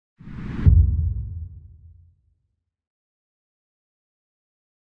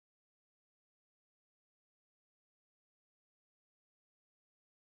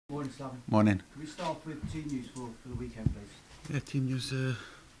Morning, Slaven. Morning. Can we start with team news for the weekend, please? Yeah, team news.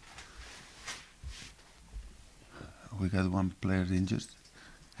 We got one player injured,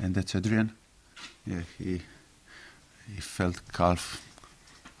 and that's Adrian. Yeah, he felt calf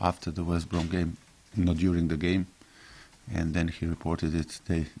after the West Brom game, not during the game, and then he reported it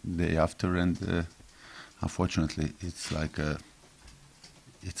day after, and unfortunately, it's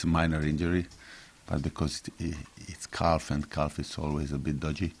a minor injury, but because it's calf, and calf is always a bit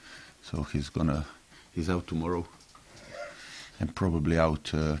dodgy, so he's out tomorrow, and probably out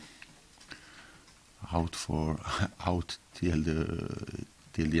till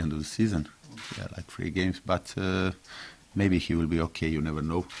the end of the season. Yeah, like 3 games, but maybe he will be okay. You never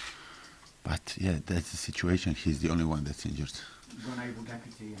know. But yeah, that's the situation. He's the only one that's injured. You've got an able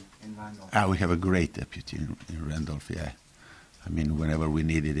deputy in Randolph. We have a great deputy in Randolph. Yeah, I mean, whenever we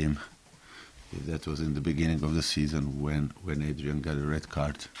needed him, that was in the beginning of the season when Adrian got a red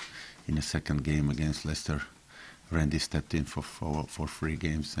card in the second game against Leicester. Randy stepped in for 3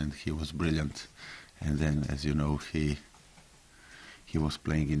 games, and he was brilliant. And then, as you know, he was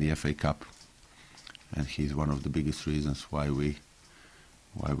playing in the FA Cup, and he's one of the biggest reasons why we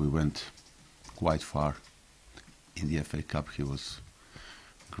went quite far in the FA Cup. He was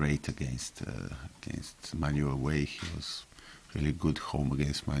great against Man U away. He was really good home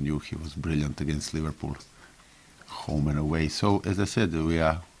against Man U. He was brilliant against Liverpool, home and away. So, as I said, we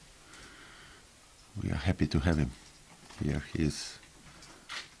are happy to have him here. He's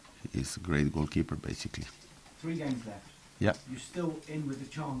a great goalkeeper, basically. 3 games left. Yeah. You're still in with the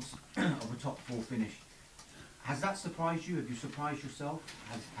chance of a top 4 finish. Has that surprised you? Have you surprised yourself?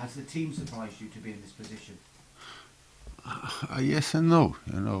 Has the team surprised you to be in this position? Yes and no.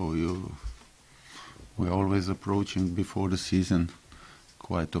 You know, we're always approaching before the season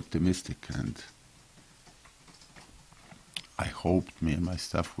quite optimistic, and I hoped, me and my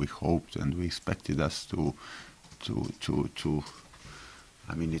staff, we hoped and we expected us to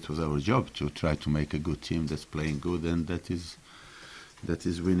I mean, it was our job to try to make a good team that's playing good and that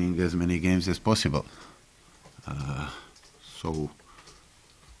is winning as many games as possible. So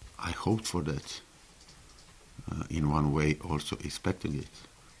I hoped for that. In one way, also expecting it.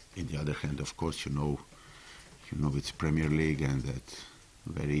 In the other hand, of course, you know it's Premier League, and that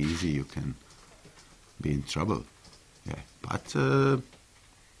very easy you can be in trouble. Yeah, but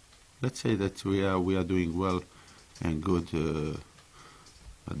let's say that we are doing well and good.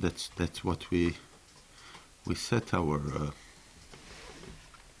 That's what we set our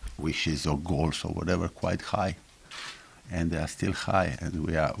wishes or goals or whatever quite high, and they are still high, and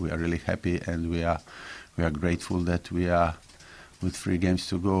we are really happy, and we are grateful that we are with 3 games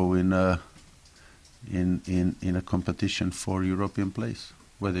to go in a competition for European place.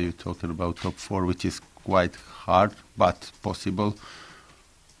 Whether you're talking about top 4, which is quite hard but possible,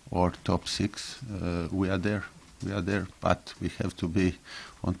 or top 6, we are there. We are there, but we have to be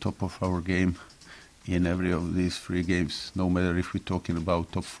on top of our game in every of these 3 games, no matter if we're talking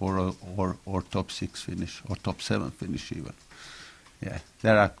about top 4 or top 6 finish or top 7 finish even. Yeah,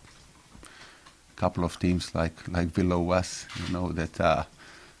 there are a couple of teams like below us, that are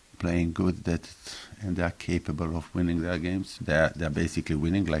playing good, and they are capable of winning their games. They are basically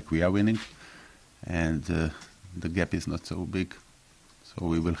winning like we are winning, and the gap is not so big. So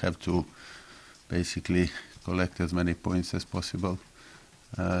we will have to basically collect as many points as possible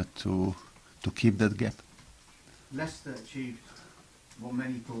to keep that gap. Leicester achieved what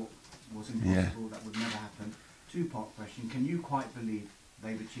many thought was impossible, that would never happen. 2-part question: can you quite believe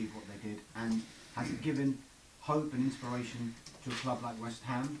they've achieved what they did, and has it given hope and inspiration to a club like West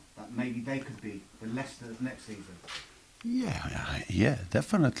Ham that maybe they could be the Leicester of next season? Yeah,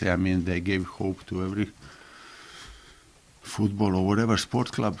 definitely. I mean, they gave hope to every football or whatever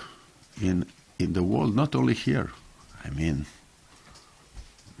sport club in the world, not only here. I mean,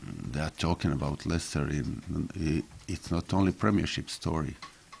 they are talking about Leicester. It's not only Premiership story.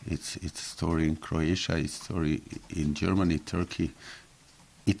 It's a story in Croatia. It's a story in Germany, Turkey,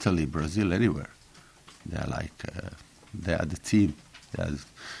 Italy, Brazil, anywhere. They are they are the team.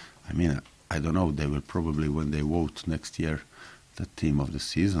 I mean, I don't know. They will probably, when they vote next year, the team of the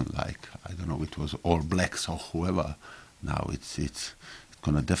season. I don't know. It was All Blacks or whoever. Now it's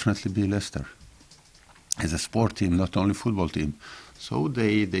gonna definitely be Leicester as a sport team, not only football team. So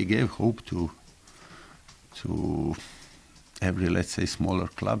they gave hope to every, let's say, smaller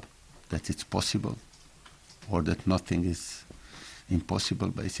club that it's possible, or that nothing is impossible,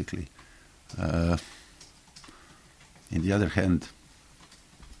 basically. In the other hand,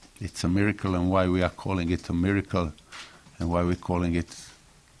 it's a miracle, and why we are calling it a miracle, and why we're calling it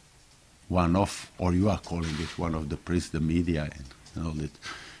one-off, or you are calling it one of the press, the media, and all that.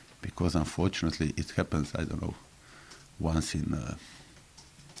 because unfortunately it happens, I don't know, once in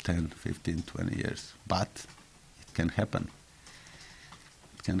 10, 15, 20 years. But it can happen.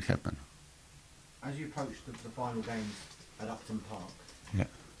 It can happen. As you approach the final games at Upton Park, Yeah.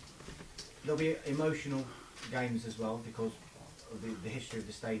 there'll be emotional games as well because of the history of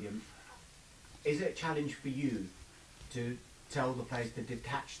the stadium. Is it a challenge for you to tell the players to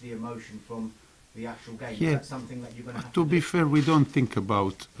detach the emotion from the actual game? Yeah. Is that something that you're going to have To to be do? fair, we don't think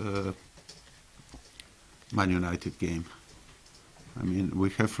about Man United game. I mean, we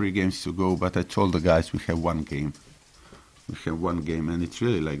have 3 games to go, but I told the guys we have 1 game. We have 1 game, and it's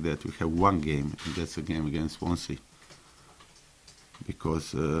really like that. We have 1 game, and that's a game against Swansea.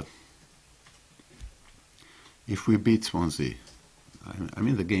 Because if we beat Swansea, I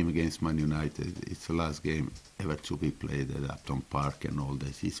mean the game against Man United, it's the last game ever to be played at Upton Park and all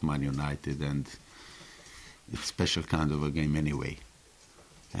this. It's Man United, and it's a special kind of a game anyway.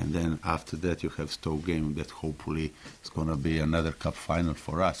 And then after that you have Stoke game that hopefully is going to be another cup final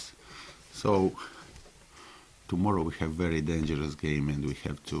for us. So tomorrow we have very dangerous game, and we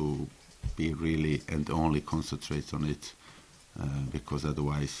have to be really and only concentrate on it, because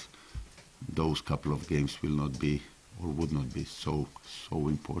otherwise those couple of games will not be or would not be so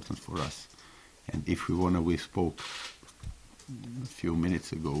important for us. And if we want to, we spoke a few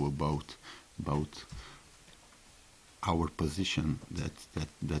minutes ago about our position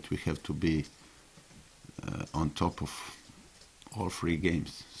that we have to be on top of all 3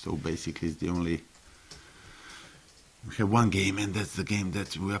 games. So basically it's the only, we have 1 game, and that's the game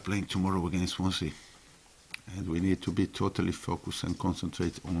that we are playing tomorrow against Swansea. And we need to be totally focused and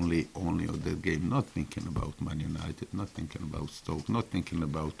concentrate only on that game, not thinking about Man United, not thinking about Stoke, not thinking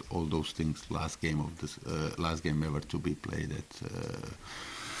about all those things. Last game ever to be played at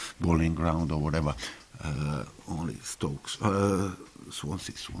Bowling Ground or whatever. Only Stokes,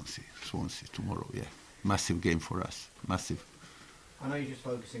 Swansea tomorrow. Yeah, massive game for us, massive. I know you're just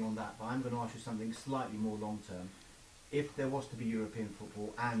focusing on that, but I'm going to ask you something slightly more long term. If there was to be European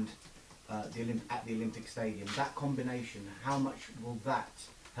football and at the Olympic Stadium, that combination, how much will that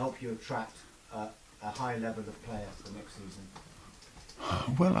help you attract a high level of player for next season?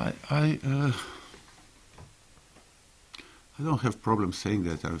 Well, I don't have problem saying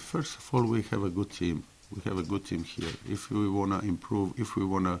that. First of all, we have a good team. We have a good team here. If we want to improve, if we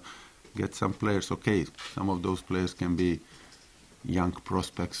want to get some players, okay, some of those players can be young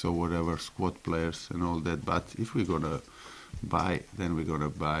prospects or whatever, squad players and all that. But if we're going to buy, then we're going to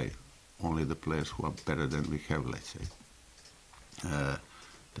buy only the players who are better than we have, let's say.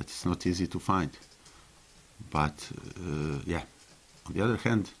 That is not easy to find. But, yeah, on the other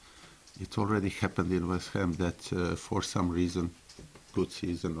hand, it already happened in West Ham that for some reason, good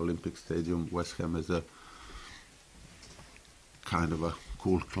season, Olympic Stadium, West Ham is a kind of a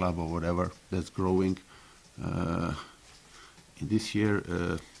cool club or whatever that's growing. In this year,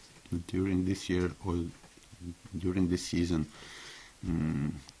 during this season,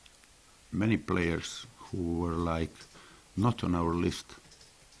 many players who were like not on our list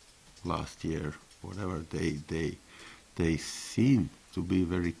last year, whatever, they seem to be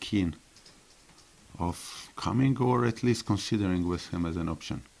very keen of coming or at least considering West Ham as an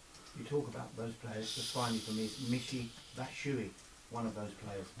option. You talk about those players, just finally for me, Mishi Batshuayi, one of those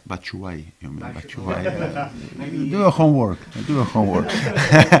players. Batshuayi, you mean Batshuayi. Batshuayi. Do a homework.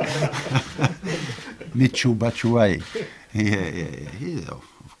 Michu Batshuayi. Yeah. He's,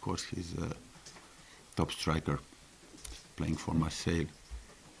 of course, he's a top striker, playing for Marseille.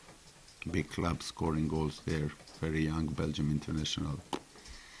 Big club, scoring goals there. Very young Belgium international.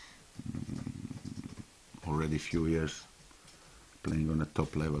 Already few years playing on a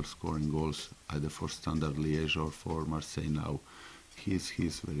top level, scoring goals either for Standard Liège or for Marseille now. He's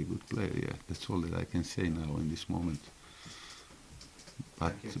very good player, yeah. That's all that I can say now in this moment.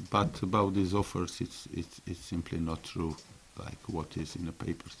 But about these offers, it's simply not true, like what is in the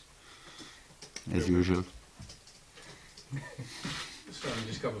papers, as usual.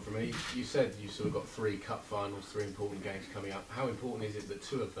 Just a couple from me. You said you sort of got 3 cup finals, 3 important games coming up. How important is it that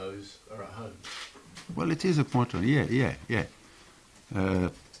 2 of those are at home? Well, it is important, yeah.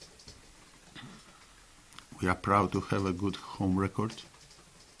 We are proud to have a good home record,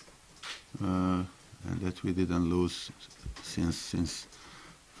 and that we didn't lose since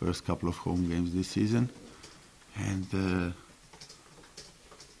first couple of home games this season, and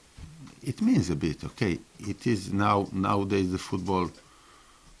it means a bit. Okay, it is nowadays the football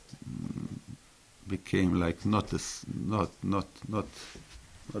became like not the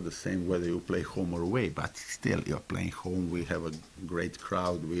same whether you play home or away, but still you're playing home. We have a great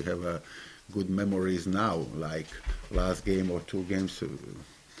crowd. We have good memories now, like last game or 2 games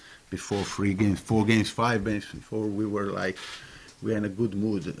before 3 games, 4 games, 5 games before, we were like, we're in a good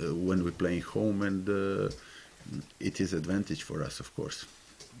mood when we're playing home, and it is advantage for us, of course,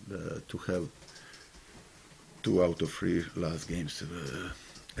 to have 2 out of 3 last games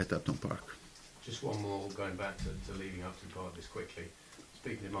at Upton Park. Just one more, going back to leading Upton Park this quickly.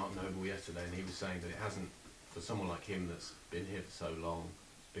 Speaking to Mark Noble yesterday, and he was saying that it hasn't, for someone like him that's been here for so long,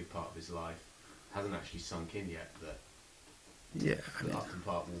 a big part of his life, hasn't actually sunk in yet that, that Upton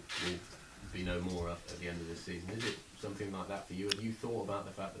Park will be no more at the end of this season. Is it something like that for you? Have you thought about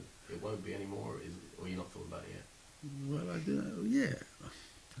the fact that it won't be anymore, or you not thought about it yet? Well, yeah. I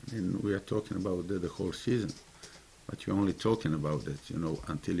mean, we are talking about the whole season, but you're only talking about it,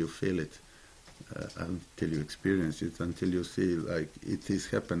 until you feel it, until you experience it, until you see like it is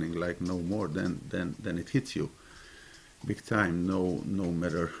happening, like no more. Then it hits you big time. No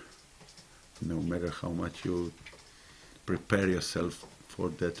matter how much you prepare yourself for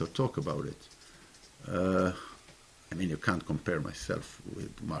that or talk about it. I mean, you can't compare myself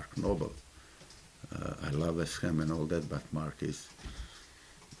with Mark Noble. I love West Ham and all that, but Mark is,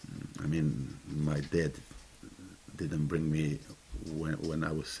 I mean, my dad didn't bring me when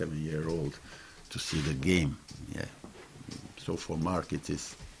I was 7 years old to see the game. Yeah. So for Mark it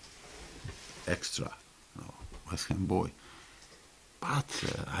is extra, West Ham boy. But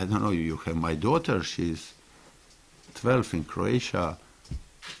I don't know, you have my daughter, she's 12 in Croatia,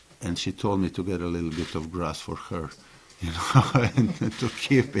 and she told me to get a little bit of grass for her, and to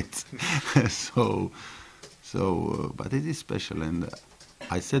keep it. But it is special, and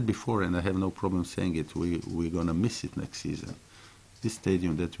I said before, and I have no problem saying it, we're going to miss it next season. This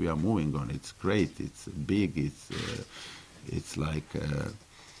stadium that we are moving on, it's great, it's big, it's like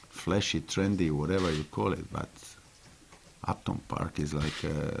flashy, trendy, whatever you call it, but Upton Park is like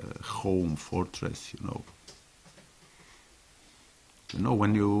a home fortress,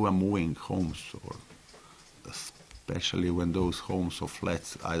 when you are moving homes, or especially when those homes or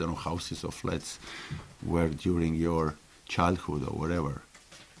flats, I don't know, houses or flats, were during your childhood or whatever,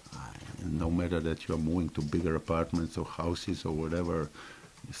 no matter that you are moving to bigger apartments or houses or whatever,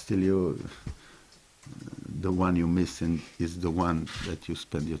 still the one you miss is the one that you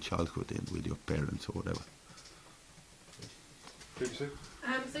spend your childhood in with your parents or whatever. So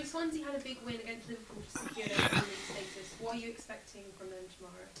Swansea had a big win against Liverpool to secure their Premier League status. What are you expecting from them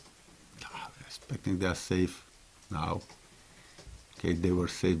tomorrow? Expecting they are safe now. Okay, they were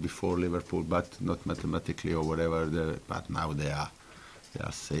safe before Liverpool, but not mathematically or whatever. But now they are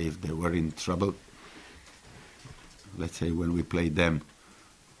safe. They were in trouble. Let's say when we played them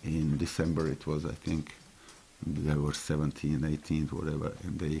in December, it was, I think, they were 17, 18, whatever,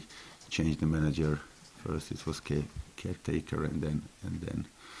 and they changed the manager. First it was caretaker, and then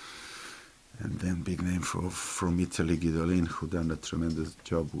big name from Italy, Guidolin, who done a tremendous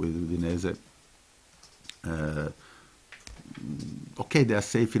job with Udinese. Okay, they are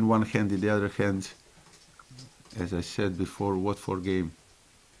safe in one hand. In the other hand, as I said before, Watford game,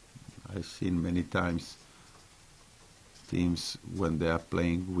 I've seen many times teams when they are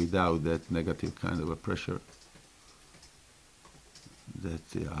playing without that negative kind of a pressure, that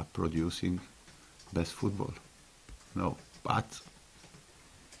they are producing best football. But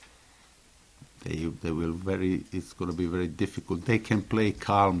they will it's going to be very difficult. They can play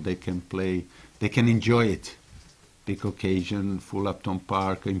calm, they can enjoy it. Big occasion, full Upton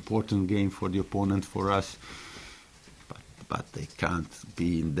Park, important game for the opponent, for us. But they can't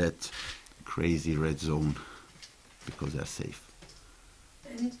be in that crazy red zone because they're safe.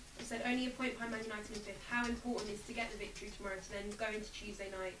 And you said only a point behind Man United in fifth. How important is to get the victory tomorrow to then go into Tuesday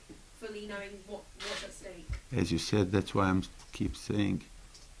night fully knowing what's at stake? As you said, that's why I keep saying,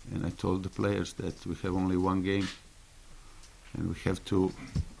 and I told the players that we have only one game, and we have to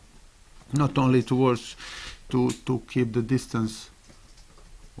not only to keep the distance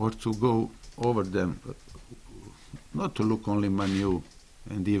or to go over them, not to look only Man U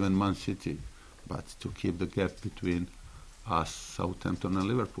and even Man City, but to keep the gap between us, Southampton and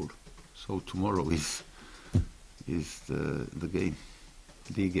Liverpool. So tomorrow is the game.